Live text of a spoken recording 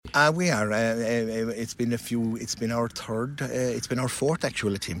We are. It's been our fourth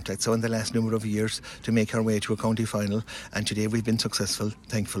actual attempt. So in the last number of years to make our way to a county final, and today we've been successful,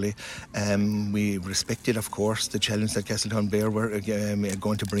 thankfully. We respected, of course, the challenge that Castletownbere were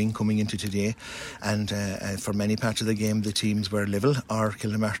going to bring coming into today, and for many parts of the game the teams were level, or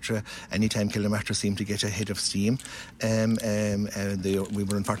Martra. Anytime Martra seemed to get ahead of steam, we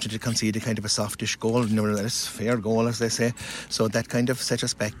were unfortunate to concede a kind of a softish goal, nevertheless fair goal as they say, so that kind of set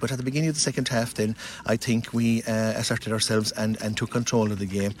us back. But at the beginning of the second half then I think we asserted ourselves and took control of the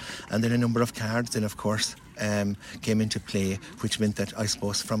game, and then a number of cards then of course came into play, which meant that I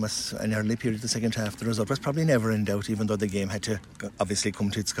suppose from an early period of the second half the result was probably never in doubt, even though the game had to obviously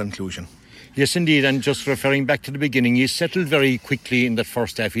come to its conclusion. Yes, indeed, and just referring back to the beginning, you settled very quickly in that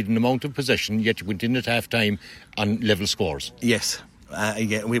first half. You had an amount of possession, yet you went in at half time on level scores. Yes.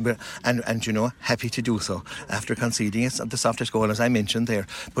 We were, and you know, happy to do so after conceding the softest goal, as I mentioned there.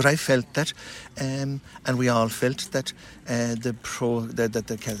 But I felt that, and we all felt that a lot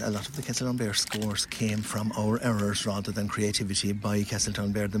of the Castletownbere scores came from our errors rather than creativity by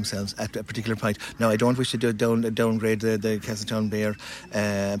Castletownbere themselves at a particular point. Now, I don't wish to downgrade the Castletownbere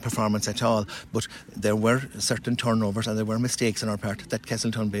performance at all, but there were certain turnovers and there were mistakes on our part that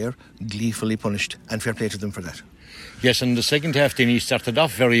Castletownbere gleefully punished, and fair play to them for that. Yes, and the second half then he started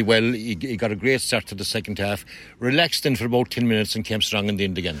off very well. He got a great start to the second half, relaxed in for about 10 minutes and came strong in the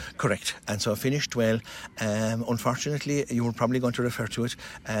end again. Correct, and so finished well. Unfortunately, you were probably going to refer to it,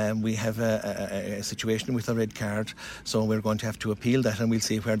 we have a situation with a red card, so we're going to have to appeal that, and we'll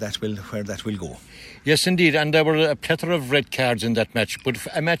see where that will go. Yes, indeed, and there were a plethora of red cards in that match, but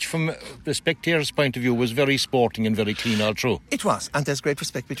a match from the spectator's point of view was very sporting and very clean all through. It was, and there's great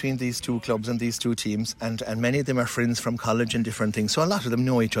respect between these two clubs and these two teams, and many of them are friends from college and different things, so a lot of them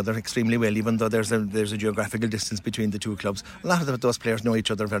know each other extremely well, even though there's a geographical distance between the two clubs. A lot of those players know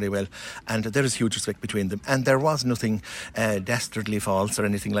each other very well, and there is huge respect between them, and there was nothing dastardly false or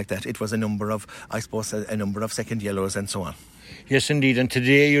anything like that. It was a number of second yellows and so on. Yes, indeed, and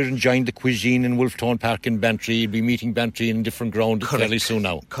today you're enjoying the cuisine in Wolftown Park in Bantry. You'll be meeting Bantry in a different ground fairly soon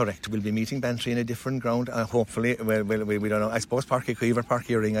now. Correct, we'll be meeting Bantry in a different ground, hopefully. Well, we don't know, I suppose Park Cueve or Park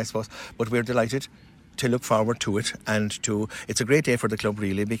Earring, I suppose, but we're delighted to look forward to it, and it's a great day for the club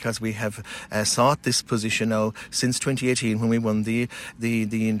really, because we have sought this position now since 2018 when we won the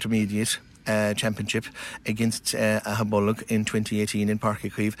intermediate championship against Ahabolog in 2018 in Park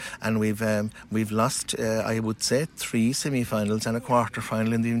Cueve, and we've lost I would say 3 semi-finals and a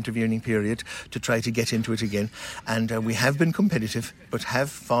quarter-final in the intervening period to try to get into it again, and we have been competitive but have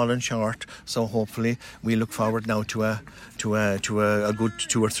fallen short, so hopefully we look forward now to a good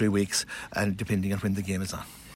 2 or 3 weeks, and depending on when the game is on.